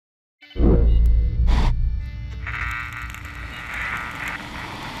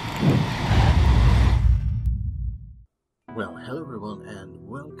Hello everyone and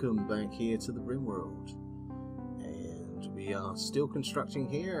welcome back here to the Rimworld. And we are still constructing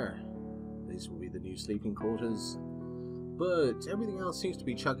here. These will be the new sleeping quarters. But everything else seems to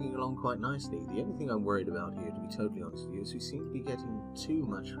be chugging along quite nicely. The only thing I'm worried about here, to be totally honest with you, is we seem to be getting too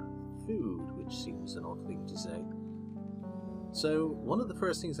much food, which seems an odd thing to say. So one of the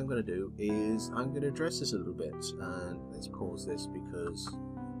first things I'm going to do is I'm going to address this a little bit. And let's pause this because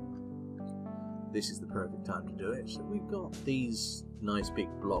this is the perfect time to do it. So we've got these nice big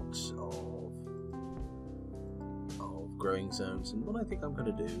blocks of growing zones, and what I think I'm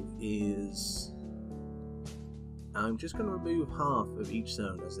going to do is I'm just going to remove half of each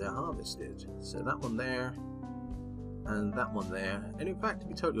zone as they're harvested. So that one there and that one there, and in fact, to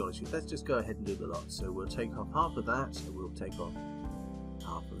be totally honest with you, let's just go ahead and do the lot. So we'll take off half of that, and we'll take off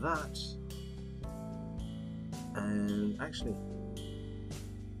half of that, and actually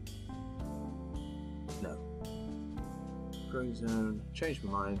no. Growing zone. Change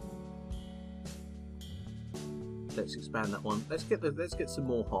my mind. Let's expand that one. Let's get some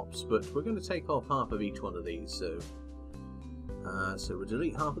more hops, but we're going to take off half of each one of these. So we'll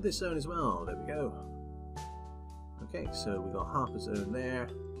delete half of this zone as well. There we go. Okay, so we got half a zone there,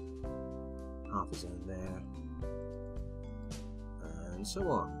 half a zone there, and so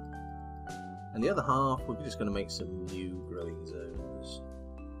on. And the other half, we're just going to make some new growing zones.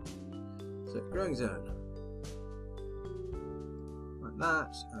 So, growing zone. Like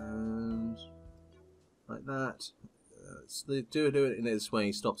that, and like that. So do it in this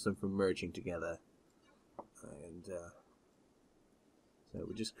way, stops them from merging together. And so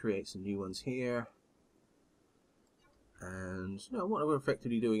we'll just create some new ones here. And what we're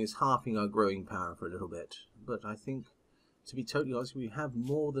effectively doing is halving our growing power for a little bit. But I think, to be totally honest, we have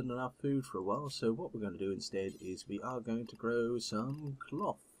more than enough food for a while. So what we're going to do instead is we are going to grow some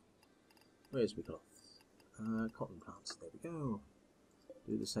cloth. Where's my cloth? Cotton plants. There we go.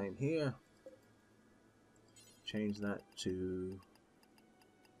 Do the same here. Change that to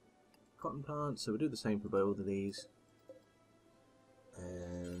cotton plants. So we'll do the same for both of these.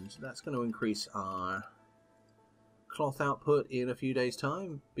 And that's going to increase our cloth output in a few days'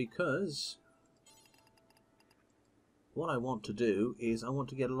 time, because what I want to do is I want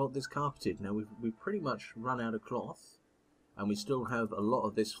to get a lot of this carpeted. Now we've pretty much run out of cloth, and we still have a lot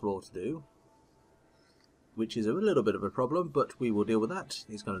of this floor to do, which is a little bit of a problem, but we will deal with that.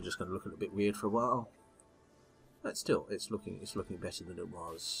 It's just going to look a little bit weird for a while, but still, it's looking better than it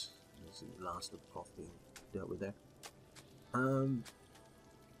was. There's the last of the cloth being dealt with there.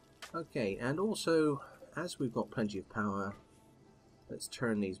 Okay, and also, as we've got plenty of power, let's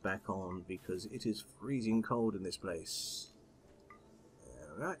turn these back on because it is freezing cold in this place.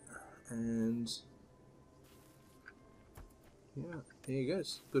 Alright, and yeah, there you go.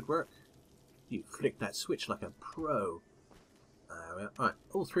 Good work. You flicked that switch like a pro. Alright,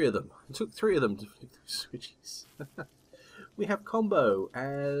 all three of them. It took 3 of them to flick those switches. We have Combo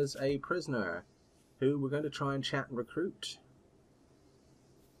as a prisoner who we're going to try and chat and recruit.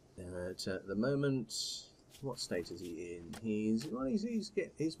 But at the moment, what state is he in?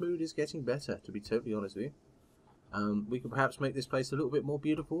 His mood is getting better, to be totally honest with you. We could perhaps make this place a little bit more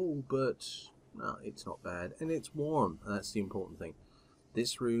beautiful, but no, it's not bad. And it's warm, that's the important thing.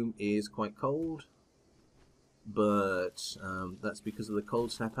 This room is quite cold, but that's because of the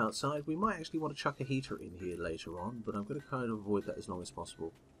cold snap outside. We might actually want to chuck a heater in here later on, but I'm going to kind of avoid that as long as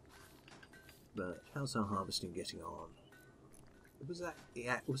possible. But how's our harvesting getting on? Was that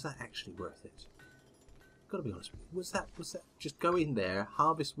actually worth it? Gotta be honest with you. Was that just go in there,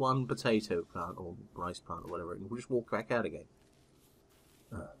 harvest one potato plant or rice plant or whatever, and we'll just walk back out again?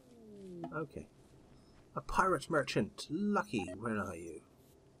 Okay. A pirate merchant. Lucky, where are you?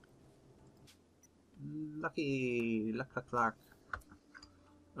 Lucky, luck.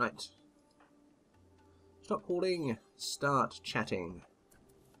 Right. Stop holding. Start chatting.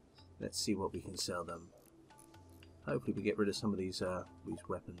 Let's see what we can sell them. Hopefully we get rid of some of these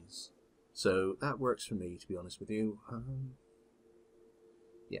weapons. So that works for me, to be honest with you.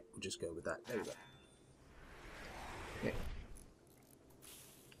 Yeah, we'll just go with that. There we go. Okay.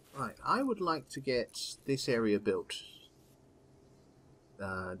 Right, I would like to get this area built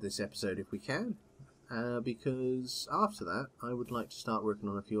this episode if we can, because after that I would like to start working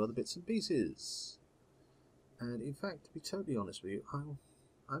on a few other bits and pieces. And in fact, to be totally honest with you,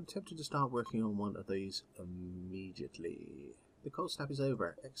 I'm tempted to start working on one of these immediately. The cold snap is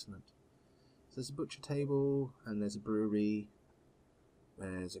over. Excellent. So there's a butcher table, and there's a brewery.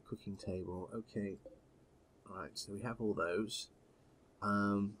 There's a cooking table. Okay. Alright, so we have all those.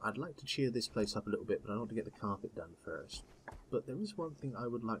 I'd like to cheer this place up a little bit, but I want to get the carpet done first. But there is one thing I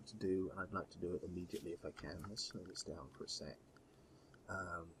would like to do, and I'd like to do it immediately if I can. Let's slow this down for a sec.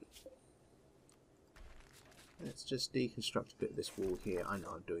 Let's just deconstruct a bit of this wall here. I know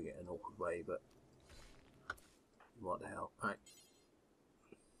I'm doing it in an awkward way, but what the hell. Right.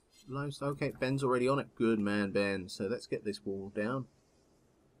 Okay, Ben's already on it. Good man, Ben. So let's get this wall down.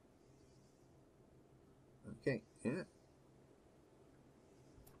 Okay, yeah.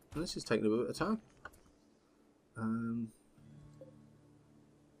 This is taking a bit of time.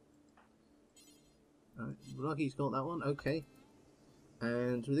 Right, Lucky's got that one. Okay.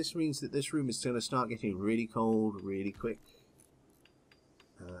 And this means that this room is going to start getting really cold really quick.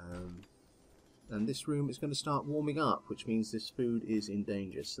 And this room is going to start warming up, which means this food is in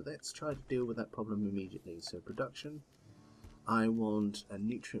danger. So let's try to deal with that problem immediately. So production. I want a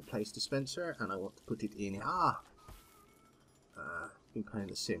nutrient place dispenser, and I want to put it in... been playing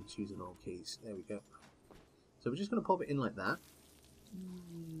The Sims using all keys. There we go. So we're just going to pop it in like that.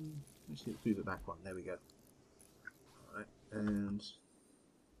 Let's move it back one. There we go. Alright, and...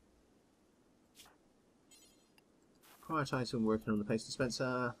 Prioritize when working on the place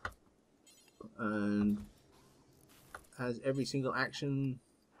dispenser. And as every single action...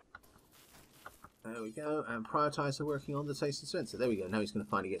 There we go. And prioritize working on the place dispenser. There we go. Now he's going to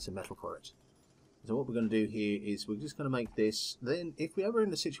finally get some metal for it. So what we're going to do here is we're just going to make this. Then if we're ever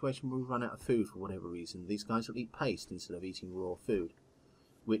in a situation where we run out of food for whatever reason, these guys will eat paste instead of eating raw food.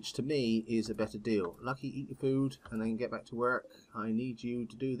 Which to me is a better deal. Lucky, eat your food and then get back to work. I need you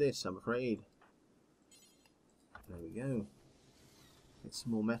to do this, I'm afraid. There we go. Get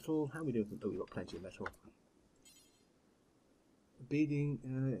some more metal. How are we doing? Oh, we've got plenty of metal. Beading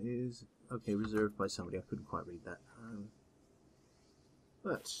is... Okay, reserved by somebody. I couldn't quite read that.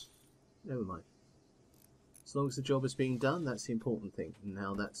 But, never mind. As long as the job is being done, that's the important thing. And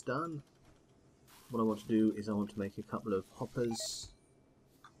now that's done, what I want to do is I want to make a couple of hoppers.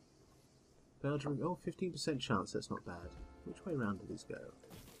 Belgium, oh, 15% chance, that's not bad. Which way round did this go?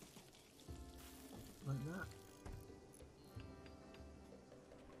 Like that.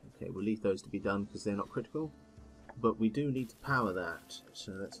 Okay, we'll leave those to be done because they're not critical. But we do need to power that.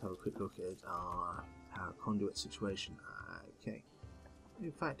 So let's have a quick look at our power conduit situation. Okay.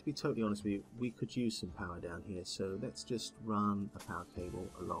 In fact, to be totally honest with you, we could use some power down here. So let's just run a power cable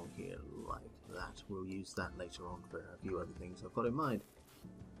along here like that. We'll use that later on for a few other things I've got in mind.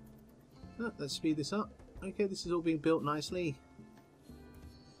 Let's speed this up. Okay, this is all being built nicely.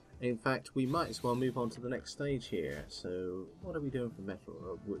 In fact, we might as well move on to the next stage here. So, what are we doing for metal?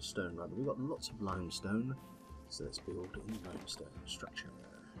 Or wood, stone rather. We've got lots of limestone. So let's build a limestone structure.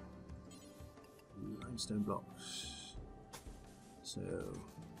 Limestone blocks. So,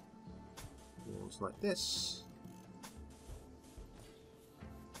 walls like this.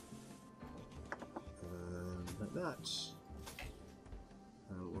 And like that.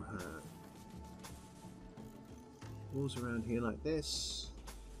 And we'll have walls around here like this.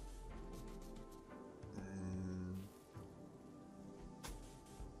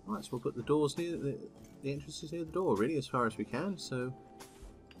 Right, so we'll put the doors near the entrances near the door, really, as far as we can. So,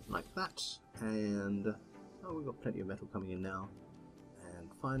 like that, and oh, we've got plenty of metal coming in now. And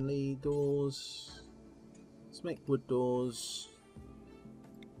finally, doors. Let's make wood doors.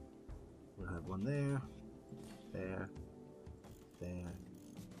 We'll have one there, there, there,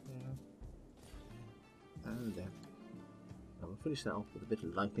 there, and there. And we'll finish that off with a bit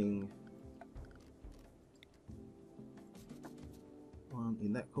of lighting. One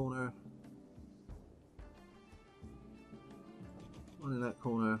in that corner, one in that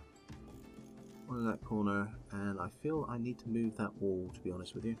corner, one in that corner, and I feel I need to move that wall, to be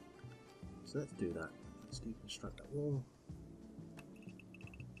honest with you. So let's do that. Let's deconstruct that wall.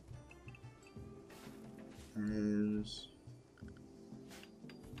 And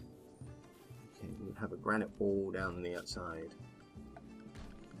okay, we'll have a granite wall down on the outside.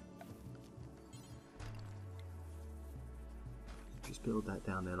 Just build that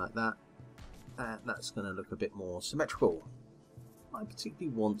down there like that, and that's going to look a bit more symmetrical. I particularly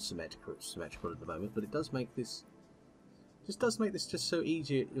want symmetrical at the moment, but it does make this just so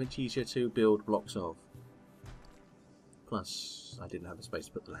much easier to build blocks of. Plus, I didn't have the space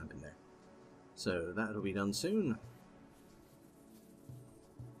to put the lamp in there, so that'll be done soon.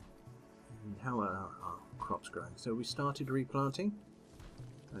 And how are our crops growing? So we started replanting.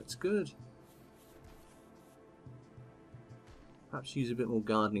 That's good. Perhaps use a bit more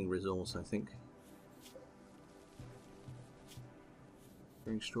gardening resource, I think.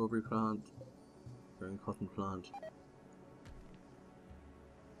 Growing strawberry plant, growing cotton plant.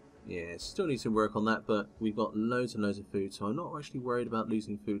 Yeah, still need some work on that, but we've got loads and loads of food, so I'm not actually worried about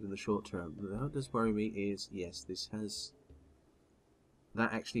losing food in the short term. What does worry me is, yes, this has...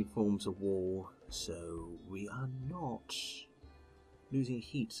 That actually forms a wall, so we are not losing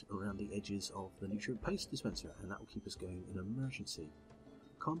heat around the edges of the nutrient paste dispenser, and that will keep us going in an emergency.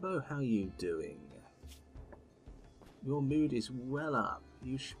 Combo, how you doing? Your mood is well up.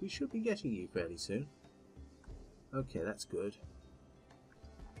 We should be getting you fairly soon. Okay, that's good.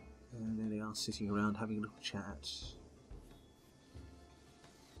 And there they are, sitting around having a little chat.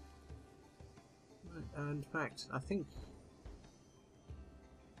 And in fact, I think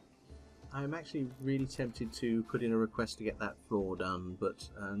I'm actually really tempted to put in a request to get that floor done, but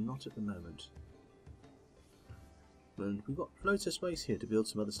not at the moment. And we've got loads of space here to build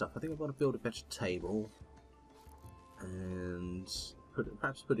some other stuff. I think I've got to build a better table and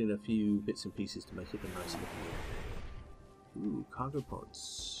perhaps put in a few bits and pieces to make it a nice looking. Ooh, cargo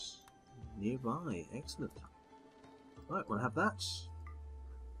pods nearby. Excellent. Right, we'll have that.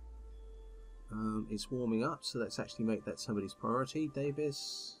 It's warming up, so let's actually make that somebody's priority.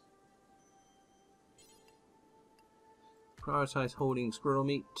 Davis. Prioritize holding squirrel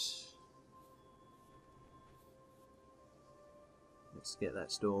meat. Let's get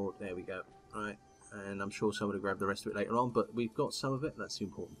that stored. There we go. Right, and I'm sure someone will grab the rest of it later on, but we've got some of it. That's the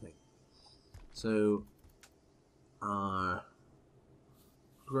important thing. So our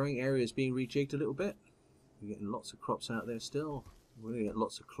growing area is being rejigged a little bit. We're getting lots of crops out there still. We're going to get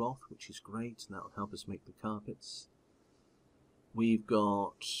lots of cloth, which is great, and that will help us make the carpets. We've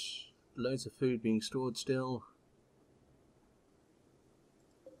got loads of food being stored still.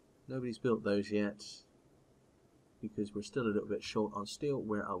 Nobody's built those yet because we're still a little bit short on steel.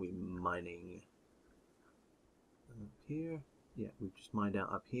 Where are we mining? Up here? Yeah, we've just mined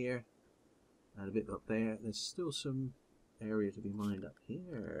out up here and a bit up there. There's still some area to be mined up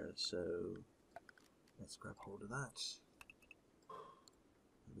here, so let's grab hold of that.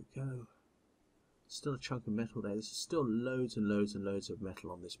 There we go. Still a chunk of metal there. There's still loads and loads and loads of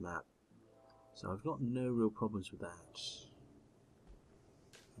metal on this map, so I've got no real problems with that.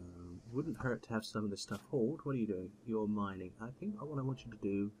 Wouldn't hurt to have some of this stuff hauled. What are you doing? You're mining. I think what I want you to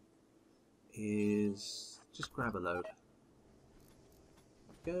do is just grab a load.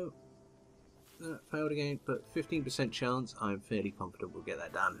 Go. Failed again, but 15% chance. I'm fairly confident we'll get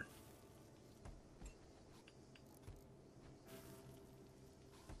that done.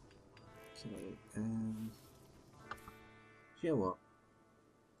 Okay, and you know what?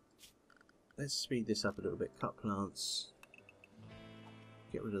 Let's speed this up a little bit. Cut plants.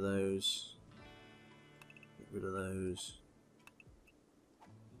 Get rid of those. Get rid of those.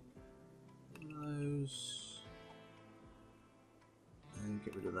 Those. And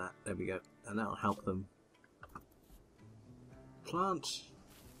get rid of that. There we go. And that'll help them. Plant.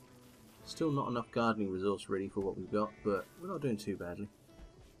 Still not enough gardening resource really for what we've got, but we're not doing too badly.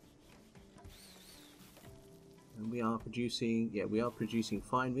 And we are producing, yeah, we are producing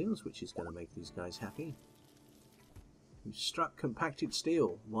fine meals, which is going to make these guys happy. We've struck compacted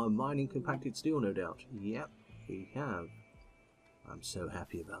steel while mining compacted steel, no doubt. Yep, we have. I'm so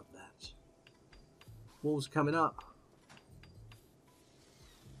happy about that. Walls coming up.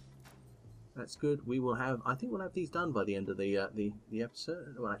 That's good. We will have, I think we'll have these done by the end of the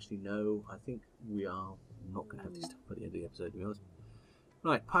episode. Well, actually, no. I think we are not going to have these done by the end of the episode, to be honest.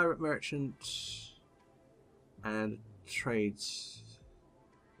 Right, pirate merchant and trades.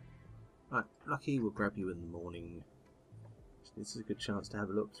 Right, Lucky, we'll grab you in the morning. This is a good chance to have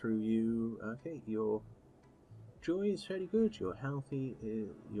a look through you. Okay, your joy is fairly good. You're healthy.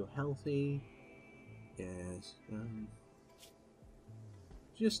 You're healthy. Yes.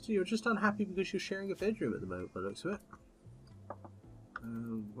 You're just unhappy because you're sharing a bedroom at the moment, by the looks of it.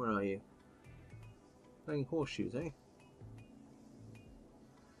 Where are you? Playing horseshoes, eh?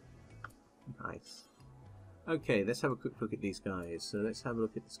 Nice. Okay, let's have a quick look at these guys. So let's have a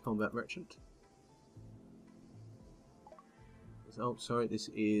look at this combat merchant. Oh, sorry, this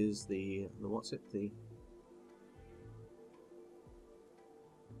is the what's it? Okay,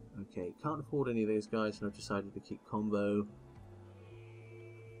 can't afford any of those guys, and I've decided to keep combo.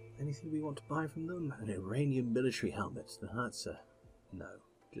 Anything we want to buy from them? An Iranian military helmet. The answer, no,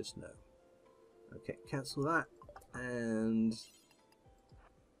 just no. Okay, cancel that, and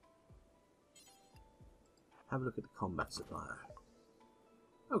have a look at the combat supplier.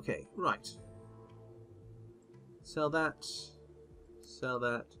 Okay, right. Sell that. Sell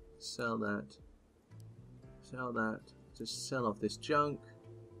that, sell that, sell that. Just sell off this junk.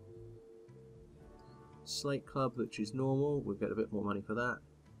 Slate Club, which is normal. We'll get a bit more money for that.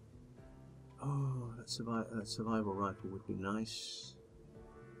 Oh, that survival rifle would be nice.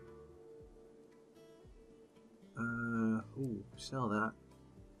 Ooh, sell that.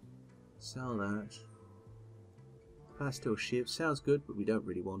 Sell that. Pastel ship sounds good, but we don't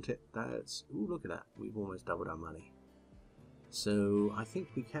really want it. That's... Ooh, look at that. We've almost doubled our money. So, I think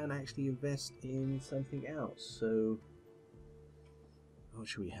we can actually invest in something else. So, what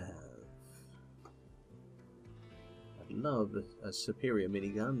should we have? I'd love a superior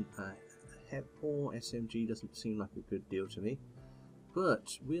minigun. Hep or SMG doesn't seem like a good deal to me.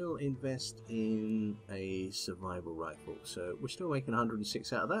 But we'll invest in a survival rifle. So we're still making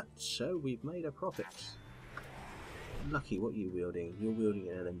 106 out of that. So we've made a profit. Lucky, what are you wielding? You're wielding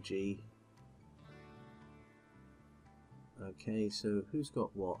an LMG. Okay, so who's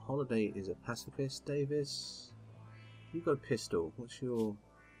got what? Holiday is a pacifist, Davis. You've got a pistol. What's your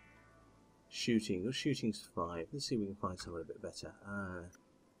shooting? Your shooting's 5. Let's see if we can find someone a bit better.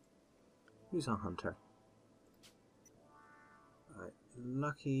 Who's our hunter? Right,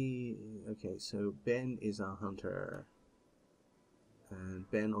 Lucky. Okay, so Ben is our hunter. And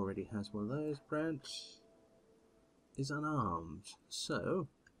Ben already has one of those. Brant is unarmed. So,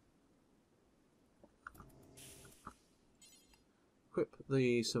 equip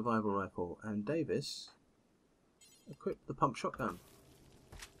the survival rifle. And Davis, equip the pump shotgun.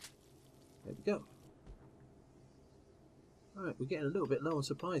 There we go. Alright, we're getting a little bit low on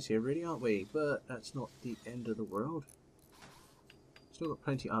supplies here, really, aren't we? But that's not the end of the world. Still got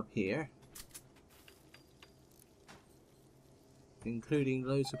plenty up here. Including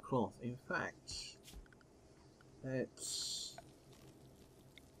loads of cloth. In fact, let's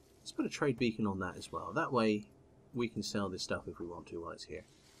put a trade beacon on that as well. That way we can sell this stuff if we want to while it's here.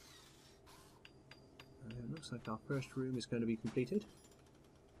 Looks like our first room is going to be completed.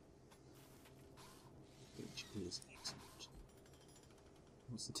 Which is excellent.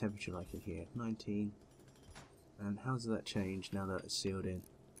 What's the temperature like in here? 19. And how does that change now that it's sealed in?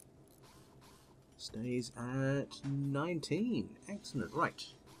 Stays at 19. Excellent. Right.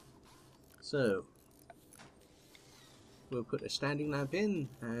 So, we'll put a standing lamp in,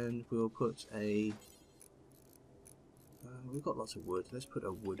 and we'll put a... we've got lots of wood. Let's put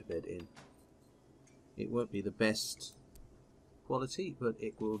a wood bed in. It won't be the best quality, but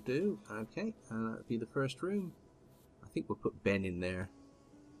it will do. Okay, and that'll be the first room. I think we'll put Ben in there.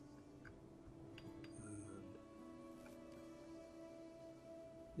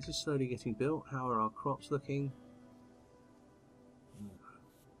 This is slowly getting built. How are our crops looking?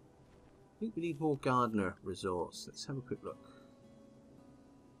 I think we need more gardener resource. Let's have a quick look.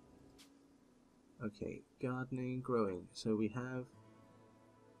 Okay, gardening, growing. So we have...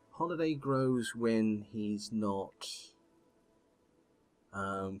 Holiday grows when he's not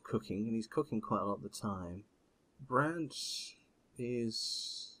cooking, and he's cooking quite a lot of the time. Brant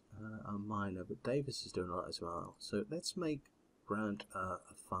is a miner, but Davis is doing a lot as well. So let's make Brant a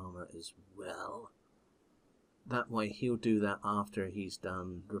farmer as well. That way he'll do that after he's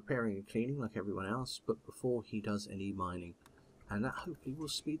done repairing and cleaning like everyone else, but before he does any mining. And that hopefully will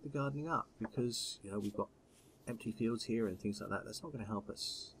speed the gardening up, because, you know, we've got empty fields here and things like that. That's not going to help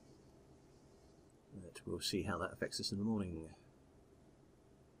us. But we'll see how that affects us in the morning.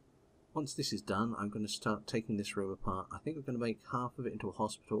 Once this is done, I'm going to start taking this room apart. I think I'm going to make half of it into a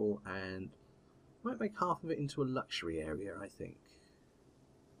hospital, and might make half of it into a luxury area, I think.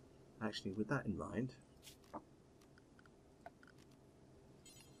 Actually, with that in mind,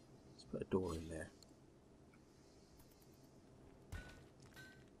 let's put a door in there.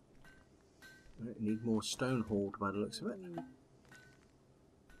 Right, need more stone hauled by the looks of it.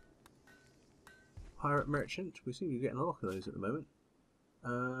 Pirate merchant. We seem to be getting a lot of those at the moment.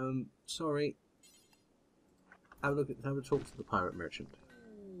 Sorry. Have a talk to the pirate merchant.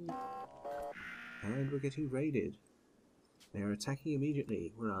 And we're getting raided. They're attacking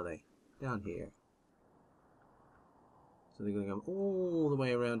immediately. Where are they? Down here. So they're going to go all the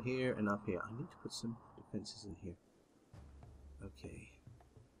way around here and up here. I need to put some defences in here. Okay.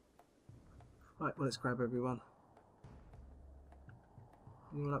 Right, well, let's grab everyone.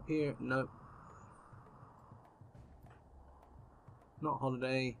 Anyone up here? No. Not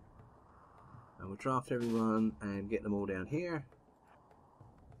Holiday. And we'll draft everyone and get them all down here.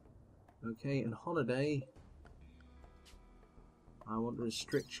 Okay, and Holiday, I want to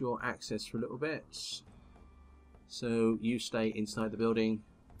restrict your access for a little bit. So you stay inside the building.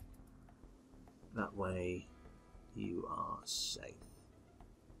 That way you are safe.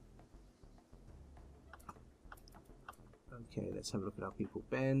 Okay, let's have a look at our people.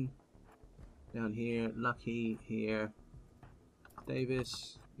 Ben, down here. Lucky, here.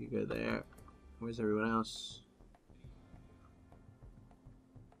 Davis, you go there. Where's everyone else?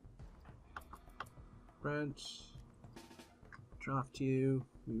 Brant, draft you.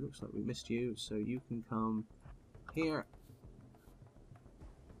 It looks like we missed you, so you can come here.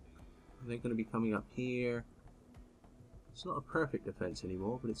 They're going to be coming up here. It's not a perfect defense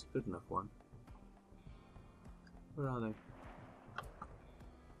anymore, but it's a good enough one. Where are they?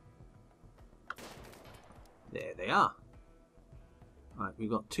 There they are. Right, we've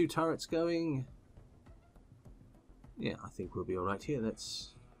got 2 turrets going. Yeah, I think we'll be alright here.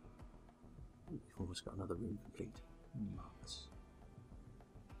 Let's... Ooh, we've almost got another room complete. Marvellous.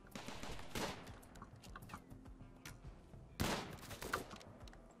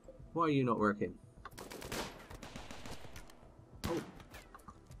 Why are you not working? Oh,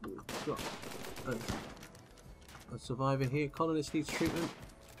 we've got a survivor here. Colonist needs treatment.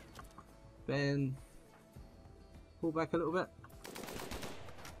 Ben, pull back a little bit.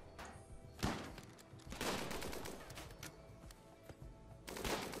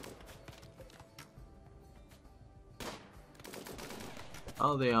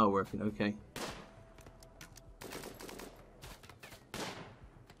 Oh, they are working. Okay.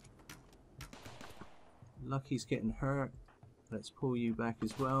 Lucky's getting hurt. Let's pull you back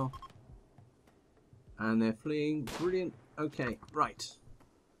as well. And they're fleeing. Brilliant. Okay, right.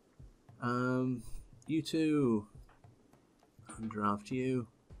 You two. Undraft you.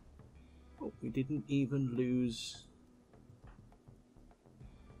 Oh, we didn't even lose.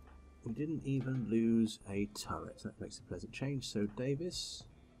 We didn't even lose a turret. That makes a pleasant change. So Davis.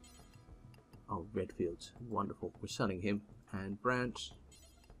 Oh, Redfield. Wonderful. We're selling him. And Brandt.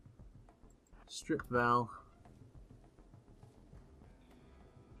 Strip Val.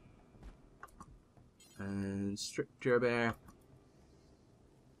 And strip Gerber.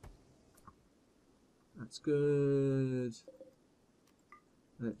 That's good.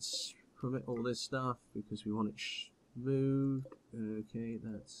 Let's permit all this stuff because we want it moved. Okay,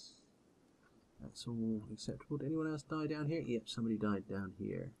 that's all acceptable. Did anyone else die down here? Yep, somebody died down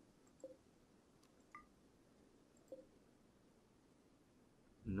here.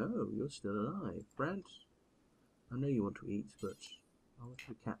 No, you're still alive. Brandt, I know you want to eat, but I want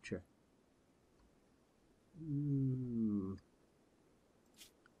you to capture. Ooh.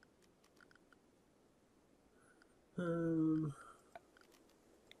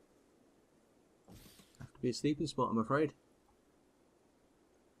 Have to be a sleeping spot, I'm afraid.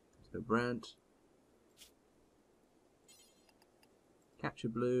 So Brandt. Capture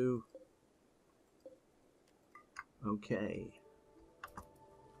blue. Okay.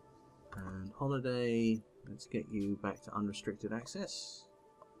 And holiday. Let's get you back to unrestricted access.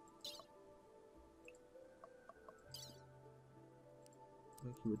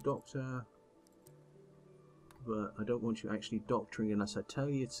 Make you a doctor. But I don't want you actually doctoring unless I tell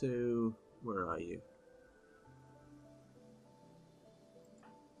you to. Where are you?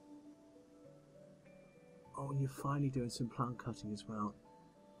 Oh, and you're finally doing some plant cutting as well.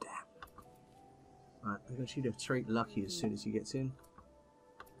 Damn. Right, I'm going to shoot a straight Lucky as soon as he gets in.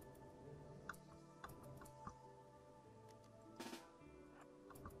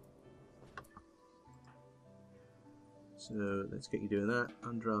 So let's get you doing that.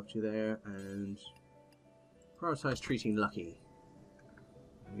 Undraft you there and prioritize treating Lucky.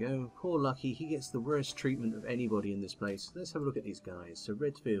 There we go. Poor Lucky, he gets the worst treatment of anybody in this place. Let's have a look at these guys. So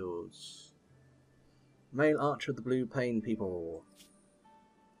Redfields. Male Archer of the Blue Pain people.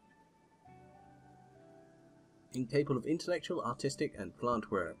 Incapable of intellectual, artistic and plant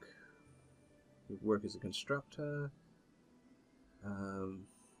work. Good work as a constructor.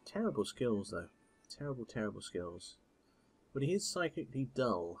 Terrible skills though. Terrible, terrible skills. But he is psychically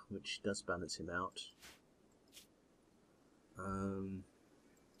dull, which does balance him out.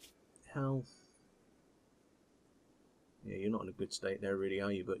 Health. Yeah, you're not in a good state there really,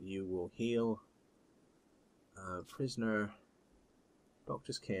 are you? But you will heal. Prisoner.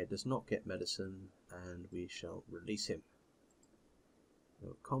 Doctor's care does not get medicine, and we shall release him.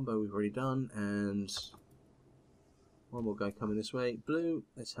 So, combo we've already done, and one more guy coming this way. Blue,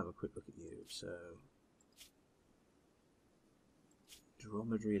 let's have a quick look at you. So,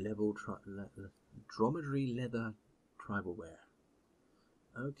 dromedary leather tribal wear.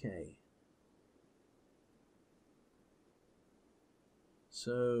 Okay.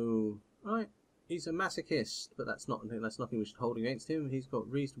 So, right, he's a masochist, but that's nothing we should hold against him. He's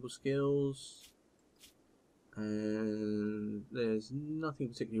got reasonable skills, and there's nothing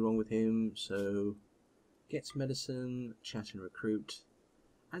particularly wrong with him. So, gets medicine, chat and recruit,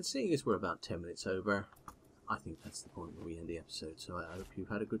 and seeing as we're about 10 minutes over, I think that's the point where we end the episode. So I hope you've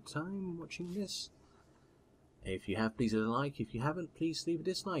had a good time watching this. If you have, please leave a like. If you haven't, please leave a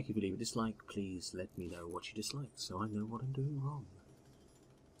dislike. If you leave a dislike, please let me know what you dislike so I know what I'm doing wrong.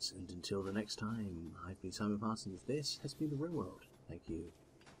 And until the next time, I've been Simon Parsons. This has been the Rimworld. Thank you,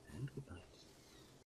 and good night.